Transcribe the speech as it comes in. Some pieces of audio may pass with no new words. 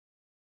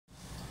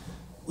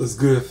What's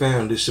good,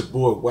 fam? This your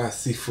boy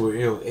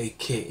YC4L,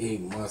 aka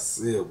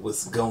myself.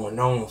 What's going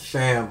on,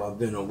 fam? I've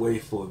been away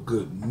for a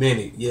good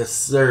minute. Yes,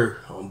 sir.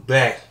 I'm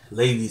back,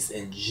 ladies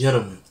and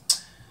gentlemen.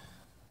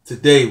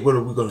 Today, what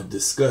are we going to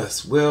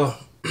discuss? Well,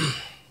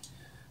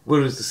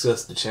 we'll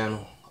discuss the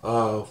channel.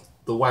 The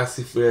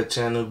YC4L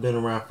channel been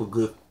around for a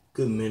good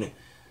minute.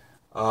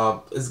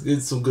 It's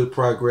good, some good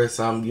progress.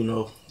 I'm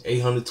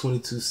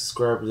 822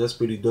 subscribers. That's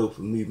pretty dope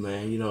for me,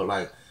 man.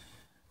 Like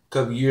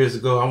couple years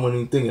ago, I wasn't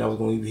even thinking I was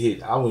going to even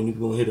hit. I wasn't even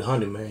going to hit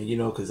 100, man.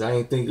 Because I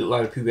didn't think a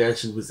lot of people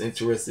actually was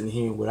interested in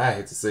hearing what I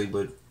had to say.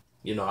 But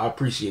I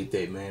appreciate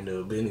that, man.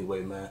 But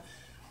anyway, man,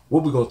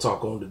 what we gonna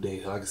talk on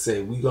today? Like I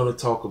said, we gonna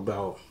talk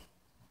about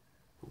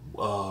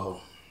uh,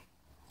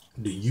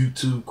 the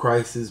YouTube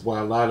crisis. Why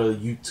a lot of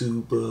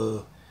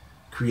YouTube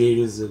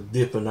creators are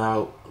dipping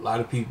out. A lot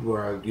of people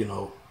are,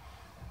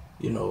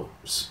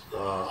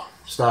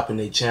 stopping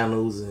their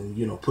channels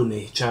and putting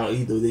their channel,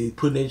 either they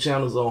putting their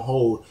channels on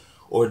hold,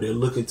 or they're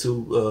looking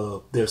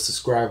to their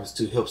subscribers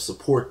to help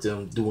support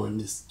them during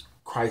this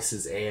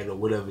crisis ad or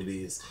whatever it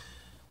is.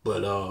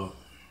 But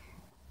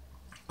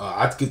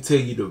I can tell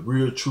you the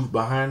real truth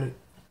behind it.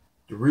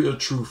 The real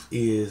truth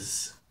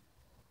is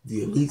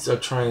the elites are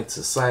trying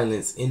to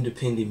silence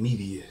independent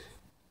media.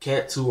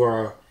 Cats who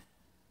are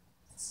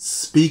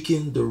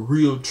speaking the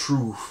real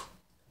truth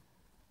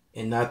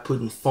and not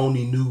putting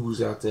phony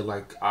news out there,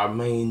 like our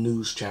main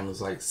news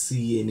channels like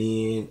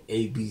CNN,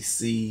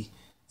 ABC,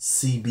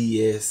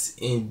 CBS,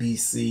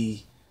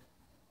 NBC,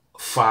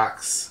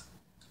 Fox.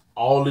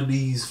 All of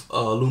these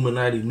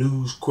Illuminati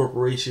news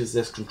corporations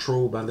that's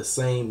controlled by the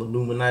same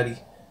Illuminati,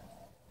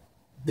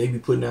 they be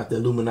putting out the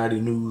Illuminati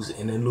news,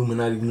 and the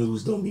Illuminati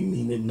news don't be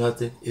meaning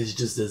nothing. It's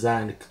just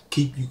designed to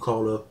keep you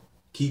caught up,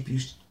 keep you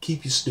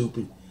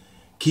stupid,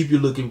 keep you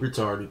looking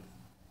retarded.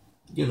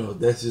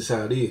 That's just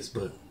how it is.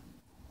 But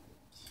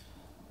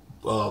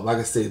like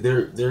I said,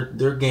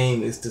 their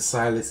game is to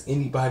silence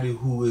anybody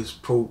who is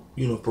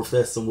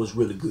professing what's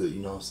really good.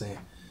 You know what I'm saying?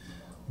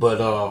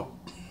 But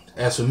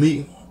as for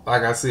me,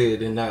 like I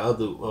said in that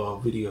other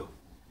video,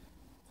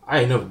 I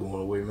ain't never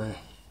going away, man.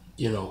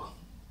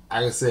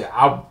 Like I said,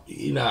 I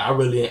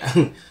really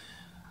I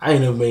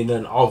ain't never made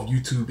nothing off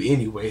YouTube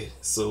anyway,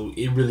 so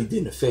it really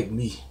didn't affect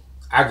me.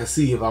 I could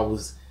see if I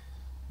was,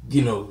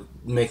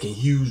 making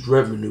huge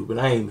revenue, but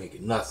I ain't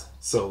making nothing,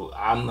 so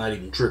I'm not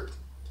even tripping.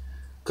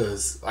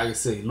 Cause like I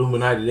say,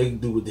 Illuminati, they can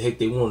do what the heck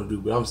they want to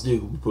do, but I'm still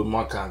gonna put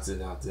my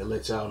content out there.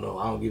 Let y'all know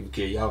I don't give a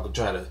care. Y'all can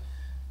try to,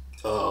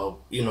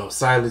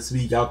 silence me.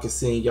 Y'all can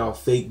send y'all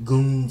fake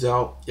goons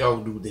out. Y'all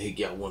can do what the heck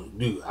y'all want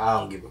to do. I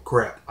don't give a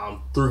crap.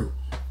 I'm through.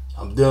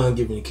 I'm done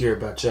giving a care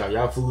about y'all.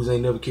 Y'all fools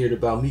ain't never cared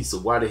about me, so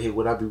why the heck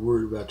would I be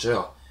worried about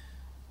y'all?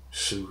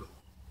 Shoot.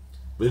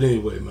 But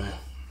anyway, man.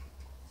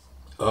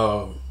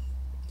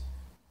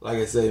 Like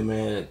I say,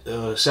 man,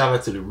 shout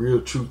out to the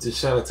real truth, and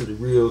shout out to the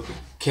real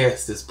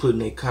cats that's putting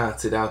their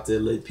content out there,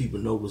 let people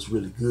know what's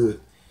really good.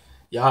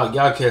 Y'all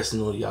cats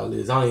know who y'all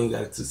is. I ain't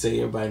got to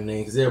say everybody's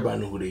name, because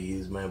everybody know who they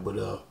is, man. But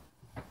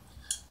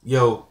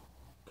yo,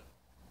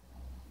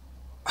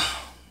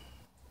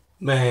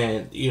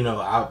 man,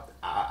 I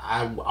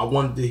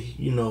wanted to,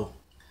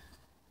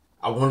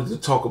 I wanted to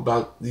talk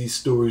about these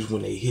stories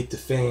when they hit the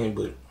fan,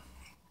 but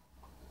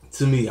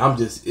to me,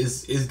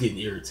 it's getting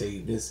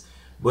irritating.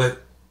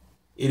 But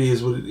it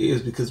is what it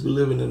is, because we're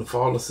living in a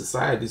fallen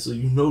society, so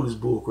this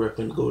bullcrap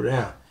finna go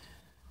down.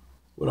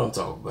 What I'm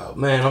talking about,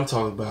 man, I'm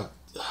talking about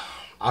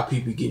our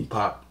people getting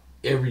popped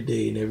every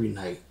day and every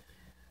night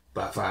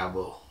by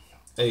 5-0.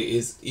 Hey,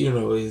 it's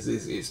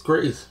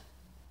crazy.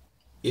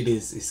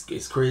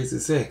 It's crazy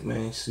as heck,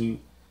 man. Shoot,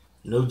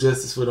 no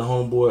justice for the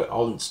homeboy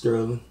Alton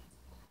Sterling.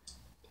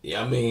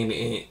 Yeah, I mean,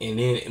 and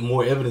then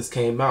more evidence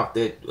came out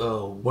that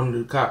one of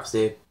the cops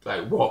that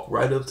walked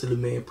right up to the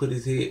man, put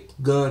his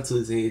gun to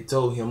his head,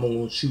 told him, "I'm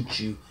gonna shoot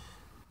you,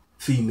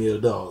 female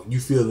dog.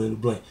 You fill in the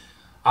blank."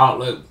 I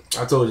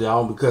told you I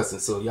don't be cussing,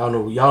 so y'all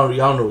know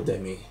what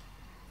that means.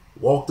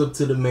 Walked up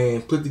to the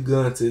man, put the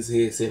gun to his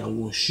head, said,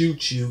 "I'm gonna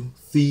shoot you,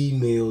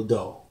 female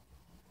dog."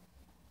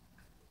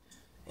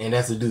 And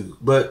that's a dude.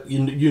 But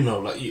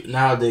like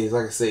nowadays,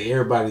 like I say,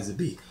 everybody's a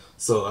B.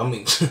 So I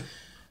mean.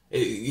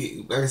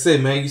 Like I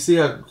said, man, you see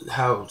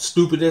how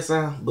stupid that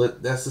sounds,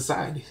 but that's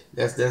society.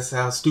 That's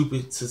how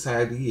stupid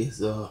society is.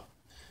 But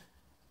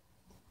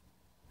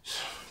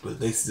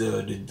they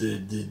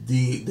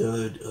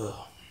the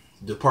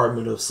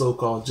Department of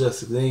so-called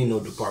Justice, they ain't no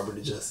Department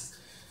of Justice.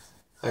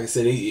 Like I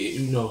said,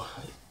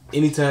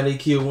 anytime they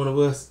kill one of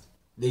us,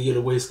 they get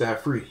away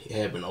scot-free. It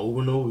happened over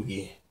and over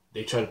again.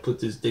 They try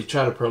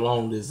to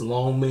prolong this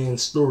long man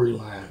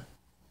storyline.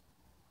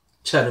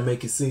 Try to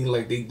make it seem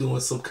like they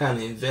doing some kind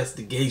of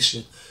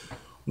investigation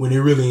when they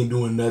really ain't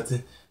doing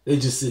nothing. They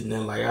just sitting there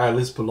like, all right,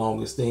 let's prolong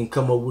this thing,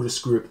 come up with a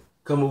script,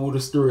 come up with a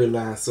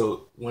storyline.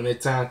 So when that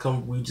time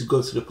comes, we just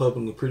go to the public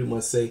and pretty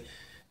much say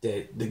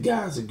that the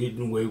guys are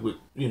getting away with,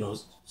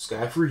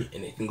 scot-free,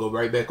 and they can go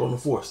right back on the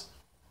force.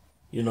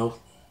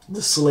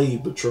 The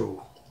slave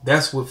patrol.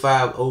 That's what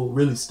 5-0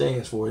 really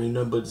stands for. Ain't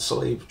nothing but the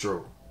slave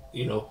patrol.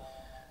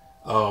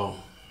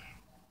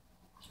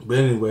 But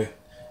anyway,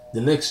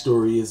 the next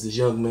story is this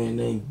young man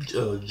named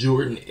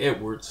Jordan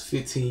Edwards,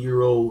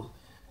 15-year-old,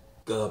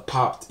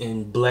 popped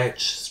in Black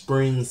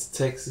Springs,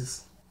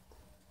 Texas.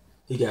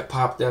 He got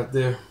popped out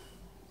there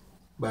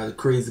by the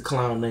crazy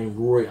clown named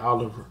Roy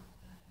Oliver.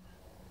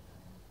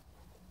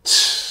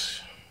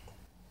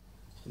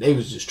 They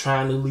was just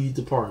trying to leave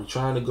the party,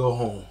 trying to go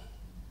home.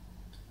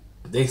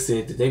 But they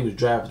said that they was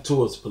driving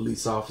towards the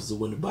police officer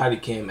when the body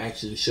cam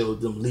actually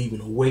showed them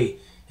leaving away,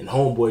 and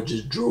homeboy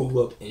just drove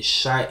up and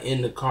shot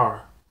in the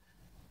car.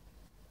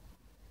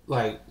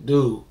 Like,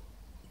 dude,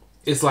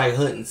 it's like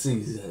hunting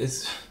season.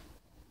 It's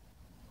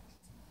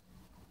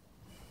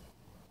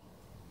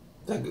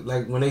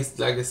like when they,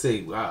 like I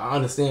say, I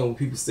understand when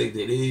people say that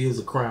it is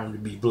a crime to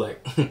be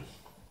black.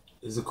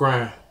 It's a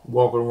crime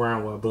walking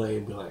around while black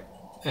and be like,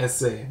 that's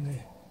sad,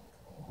 man.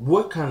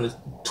 What kind of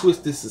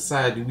twisted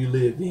society we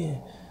live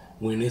in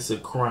when it's a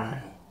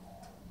crime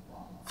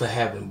for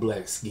having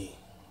black skin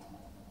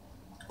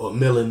or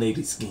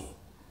melanated skin?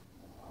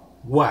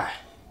 Why?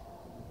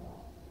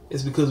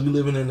 It's because we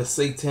living in a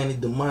satanic,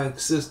 demonic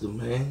system,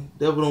 man.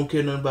 Devil don't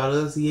care nothing about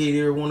us. He hate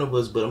every one of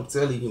us. But I'm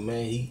telling you,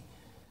 man,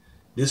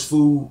 this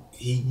fool,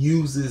 he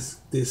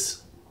uses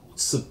this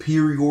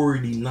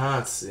superiority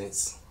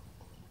nonsense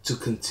to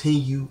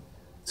continue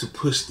to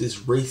push this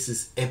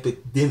racist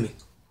epidemic.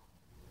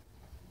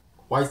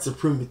 White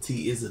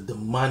supremacy is a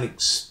demonic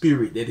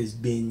spirit that has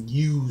been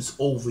used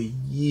over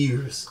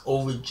years,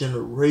 over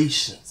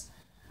generations.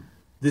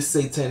 This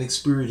satanic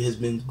spirit has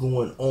been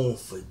going on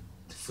for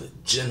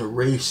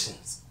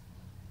generations.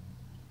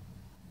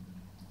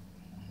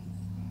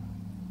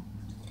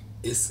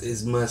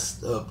 It's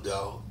messed up,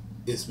 dog.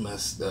 It's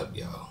messed up,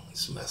 y'all.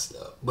 It's messed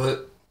up.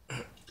 But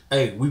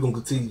hey, we're gonna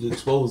continue to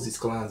expose these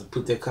clowns and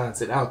put their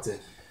content out there.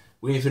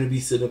 We ain't finna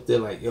be sitting up there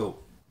like, yo,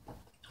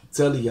 I'm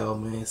telling y'all,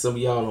 man, some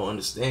of y'all don't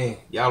understand.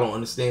 Y'all don't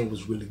understand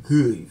what's really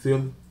good, you feel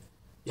me?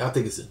 Y'all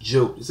think it's a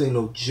joke. This ain't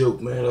no joke,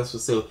 man. That's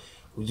what I say.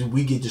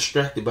 We get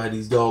distracted by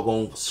these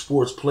doggone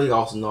sports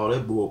playoffs and all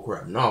that bull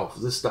crap. No,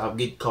 let's stop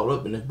getting caught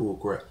up in that bull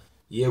crap.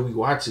 Yeah, we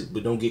watch it,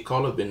 but don't get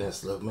caught up in that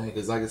stuff, man.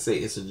 Because like I say,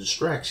 it's a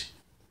distraction.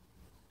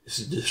 It's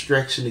a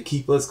distraction to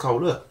keep us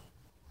caught up.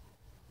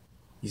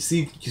 You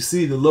see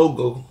the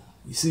logo.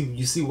 You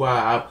see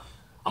why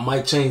I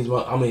might change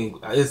my. I mean,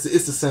 it's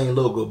the same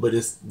logo, but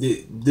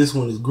this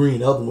one is green.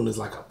 The other one is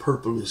like a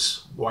purplish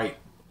white.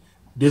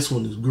 This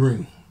one is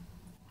green,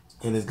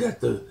 and it's got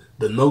the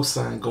no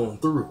sign going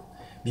through.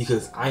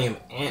 Because I am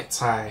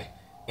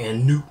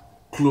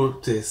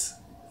anti-nuclearis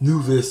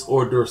nuvis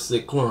order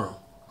seclorum.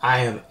 I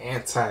am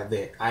anti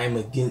that. I am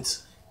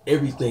against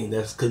everything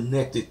that's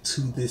connected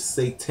to this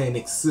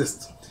satanic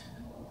system.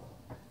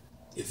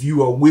 If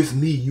you are with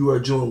me, you are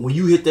joining. When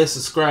you hit that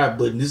subscribe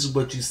button, this is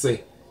what you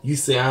say. You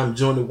say, I'm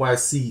joining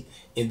YC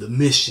in the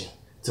mission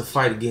to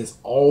fight against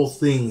all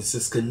things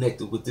that's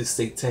connected with this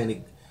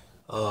satanic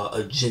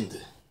agenda.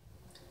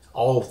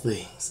 All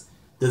things.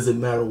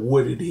 Doesn't matter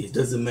what it is.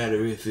 Doesn't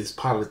matter if it's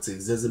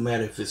politics. Doesn't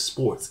matter if it's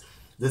sports.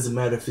 Doesn't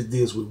matter if it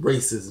deals with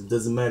racism.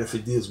 Doesn't matter if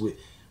it deals with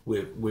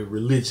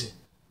religion.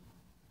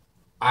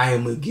 I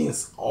am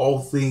against all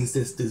things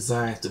that's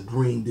designed to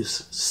bring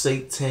this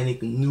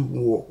satanic new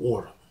world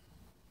order.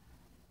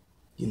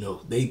 You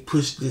know, they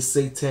push this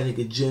satanic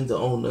agenda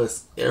on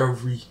us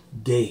every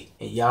day,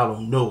 and y'all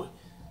don't know it.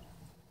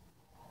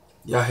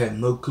 Y'all have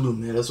no clue,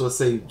 man. That's what I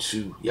say.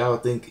 Shoot, y'all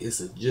think it's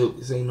a joke.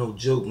 This ain't no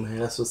joke, man.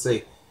 That's what I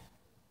say.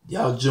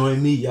 Y'all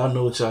join me. Y'all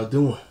know what y'all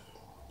doing.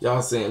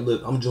 Y'all saying,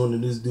 look, I'm joining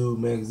this dude,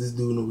 man, because this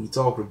dude know what he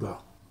talking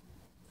about.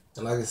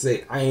 And like I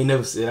said, I ain't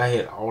never said I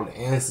had all the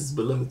answers,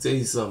 but let me tell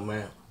you something,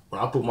 man.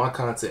 When I put my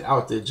content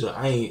out there,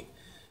 I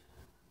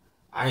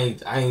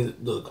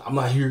ain't. Look, I'm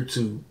not here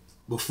to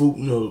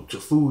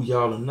fool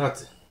y'all or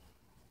nothing.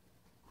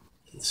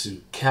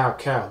 To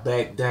cow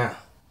back down.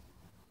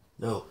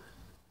 No,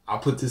 I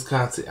put this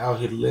content out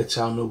here to let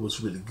y'all know what's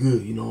really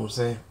good. You know what I'm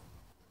saying?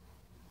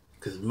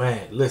 Cause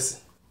man,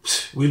 listen.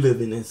 We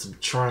living in some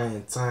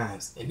trying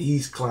times, and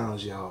these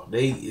clowns, y'all,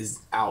 they is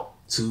out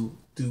to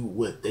do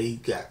what they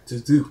got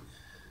to do.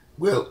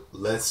 Well,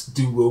 let's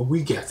do what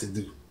we got to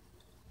do.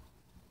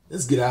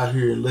 Let's get out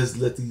here and let's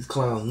let these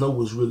clowns know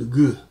what's really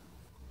good.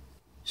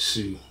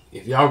 Shoot,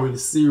 if y'all really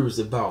serious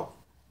about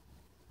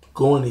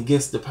going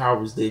against the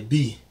powers that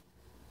be,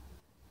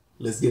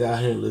 let's get out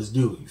here and let's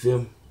do it. You feel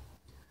me?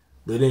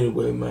 But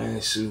anyway,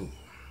 man, shoot.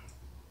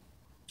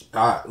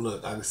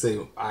 Look, like I say,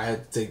 I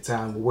had to take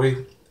time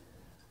away.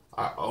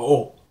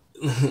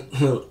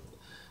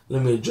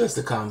 Let me address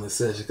the comment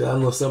section, because I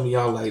know some of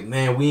y'all like,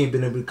 man, we ain't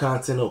been able to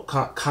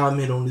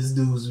comment on this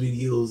dude's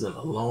videos in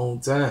a long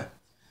time.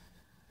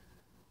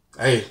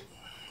 Hey,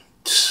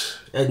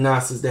 that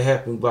nonsense that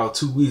happened about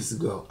 2 weeks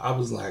ago, I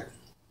was like,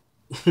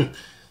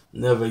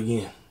 never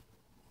again.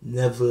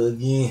 Never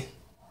again.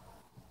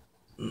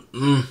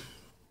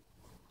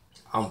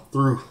 I'm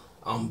through.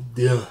 I'm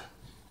done.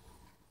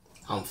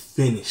 I'm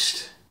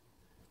finished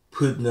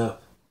putting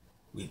up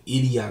with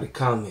idiotic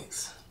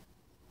comments.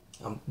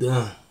 I'm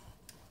done.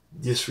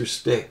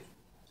 Disrespect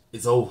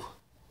is over.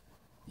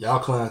 Y'all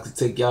clowns can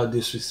take y'all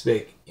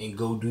disrespect and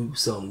go do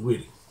something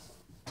with it.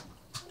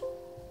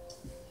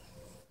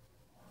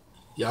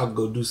 y'all can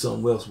go do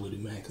something else with it,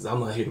 man, because I'm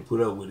not here to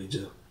put up with it,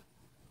 Jeff.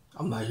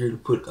 I'm not here to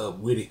put up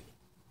with it.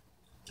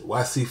 The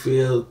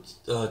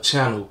YC4L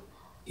channel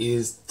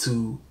is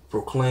to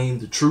proclaim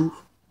the truth,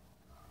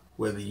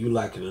 whether you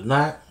like it or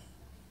not.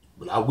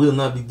 But I will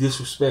not be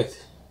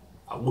disrespected.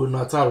 I will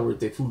not tolerate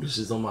that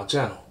foolishness on my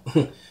channel.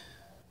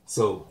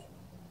 So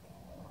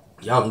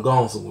y'all can go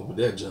on somewhere with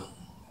that junk.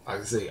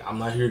 Like I say, I'm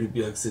not here to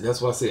be, like I said,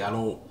 that's why I say I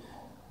don't,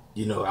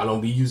 you know, I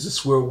don't be using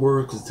swear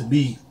words, because to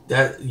me,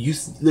 that, you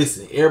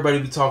listen, everybody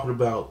be talking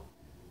about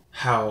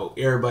how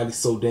everybody's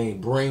so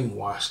dang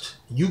brainwashed.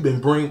 You've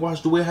been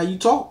brainwashed the way how you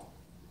talk.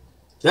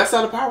 That's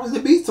how the powers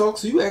that be talk,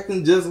 so you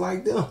acting just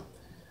like them.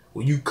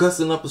 When you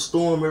cussing up a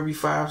storm every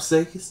 5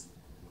 seconds,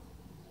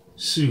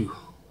 shoot,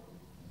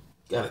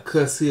 gotta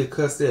cuss here,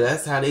 cuss there.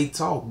 That's how they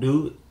talk,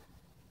 dude.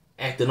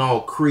 Acting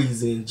all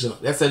crazy and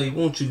junk. That's how they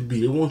want you to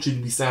be. They want you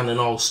to be sounding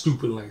all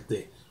stupid like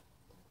that.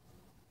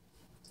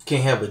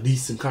 Can't have a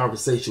decent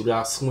conversation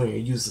without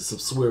swearing, using some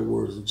swear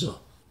words and junk.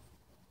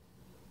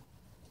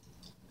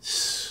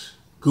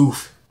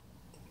 Goofy.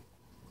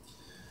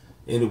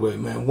 Anyway,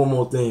 man, one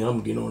more thing,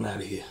 I'm getting on out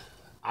of here.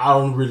 I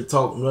don't really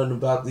talk nothing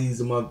about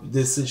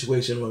this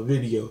situation in my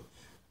video,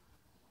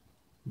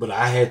 but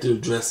I had to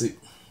address it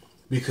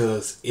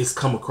because it's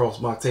come across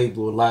my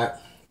table a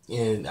lot,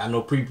 and I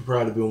know people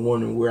probably been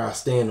wondering where I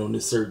stand on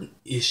this certain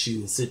issue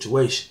and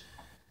situation.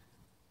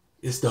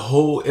 It's the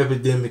whole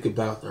epidemic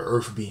about the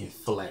earth being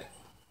flat.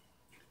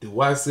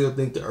 Do I still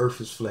think the earth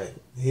is flat?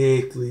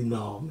 Heck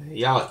no, man.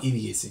 Y'all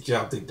idiots if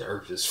y'all think the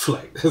earth is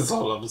flat. That's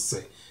all I'm gonna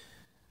say.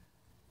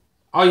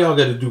 All y'all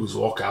gotta do is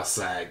walk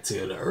outside and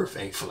tell the earth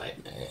ain't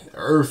flat, man. The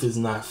earth is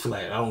not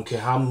flat. I don't care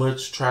how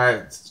much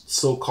tried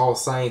so-called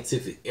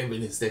scientific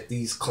evidence that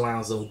these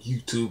clowns on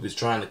YouTube is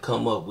trying to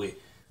come up with.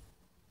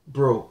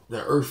 Bro,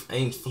 the earth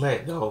ain't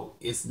flat, dog.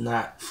 It's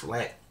not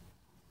flat.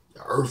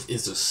 The earth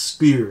is a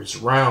sphere. It's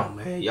round,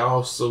 man.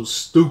 Y'all so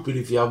stupid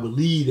if y'all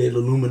believe that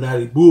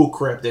Illuminati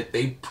bullcrap that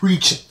they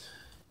preaching.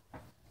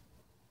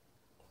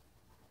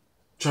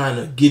 Trying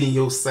to get in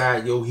your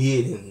side, your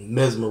head, and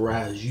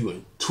mesmerize you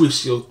and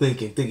twist your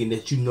thinking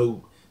that you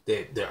know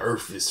that the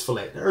earth is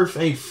flat. The earth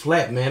ain't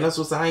flat, man. That's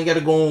what I ain't got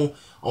to go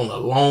on a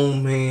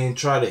long, man,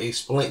 try to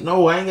explain.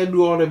 No, I ain't got to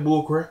do all that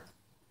bullcrap.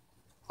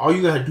 All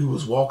you got to do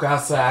is walk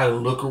outside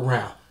and look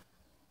around.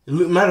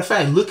 Matter of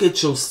fact, look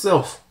at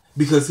yourself.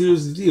 Because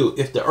here's the deal.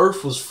 If the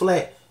earth was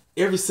flat,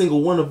 every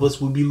single one of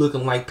us would be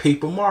looking like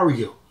Paper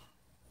Mario.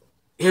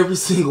 Every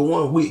single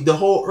one. The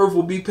whole earth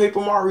would be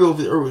Paper Mario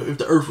if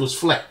the earth was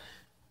flat.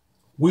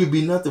 We'd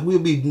be nothing.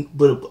 We'd be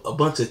but a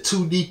bunch of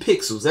 2D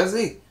pixels. That's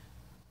it.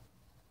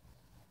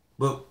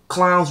 But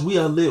clowns,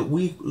 let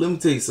me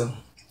tell you something.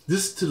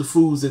 This is to the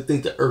fools that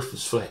think the earth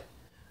is flat.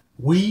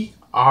 We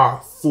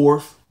are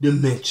fourth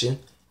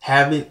dimension,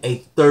 having a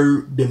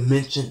third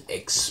dimension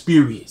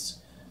experience.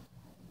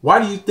 Why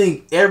do you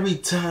think every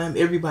time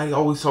everybody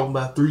always talking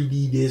about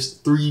 3D this,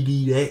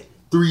 3D that,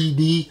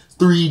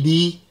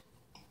 3D?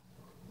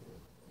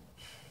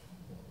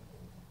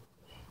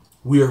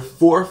 We are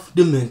fourth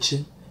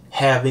dimension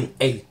having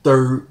a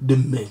third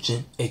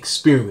dimension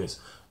experience.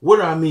 What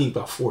do I mean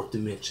by fourth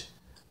dimension?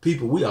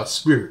 People, we are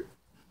spirit.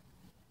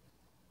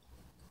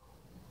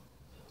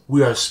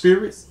 We are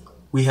spirits,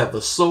 we have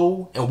a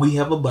soul, and we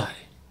have a body.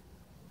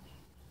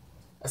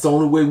 That's the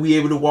only way we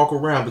able to walk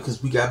around,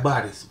 because we got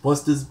bodies.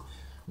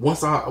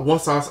 Once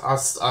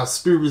our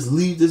spirits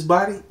leave this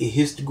body, it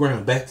hits the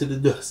ground, back to the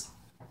dust.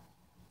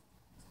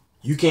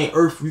 You can't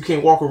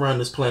walk around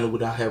this planet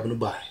without having a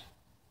body.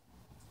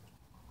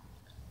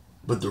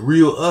 But the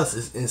real us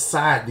is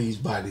inside these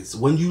bodies.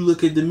 When you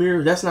look at the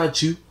mirror, that's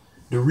not you.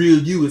 The real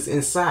you is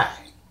inside.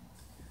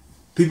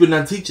 People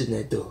not teaching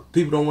that though.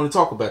 People don't want to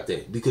talk about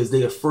that because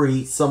they're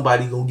afraid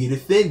somebody gonna get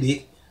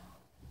offended.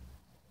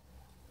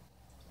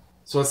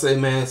 So I say,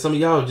 man, some of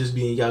y'all just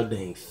be in y'all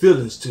dang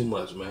feelings too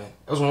much, man.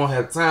 That's why I don't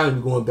have time to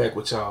be going back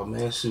with y'all,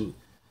 man. Shoot.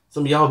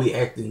 Some of y'all be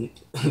acting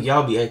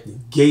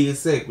gay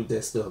as heck with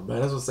that stuff,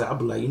 man. That's what I say. I'll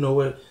be like, you know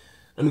what?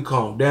 Let me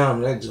calm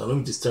down. Let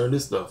me just turn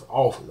this stuff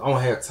off. I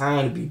don't have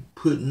time to be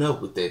putting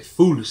up with that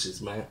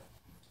foolishness, man.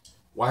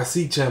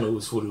 YC channel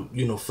is for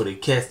the, for the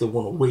cats that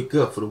want to wake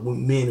up, for the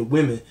men and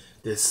women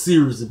that's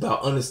serious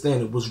about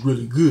understanding what's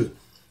really good.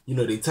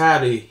 They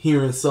tired of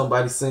hearing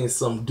somebody saying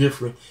something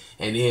different,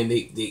 and then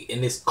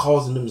it's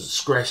causing them to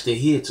scratch their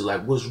head to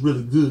like what's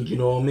really good. You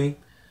know what I mean?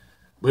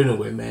 But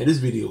anyway, man, this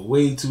video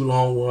way too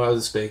long than I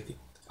was expecting.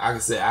 Like I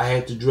said, I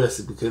had to address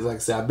it because, like I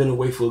said, I've been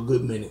away for a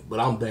good minute, but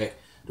I'm back.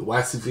 The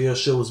YC4L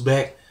show is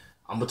back.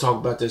 I'm gonna talk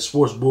about that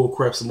sports bull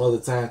crap some other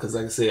time because,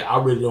 like I said,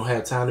 I really don't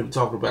have time to be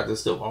talking about that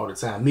stuff all the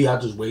time. I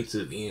just wait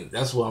till the end.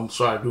 That's what I'm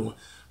trying doing.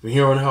 From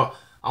here on out,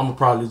 I'm gonna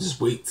probably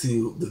just wait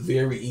till the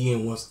very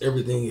end once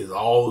everything is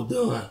all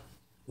done.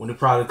 When it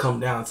probably come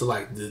down to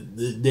like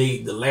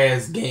the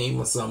last game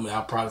or something,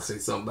 I'll probably say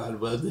something about it.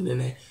 But other than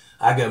that,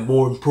 I got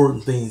more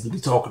important things to be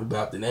talking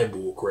about than that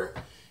bull crap.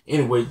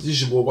 Anyway, this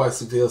is your boy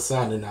YC4L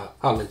signing out.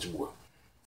 I'll let you work.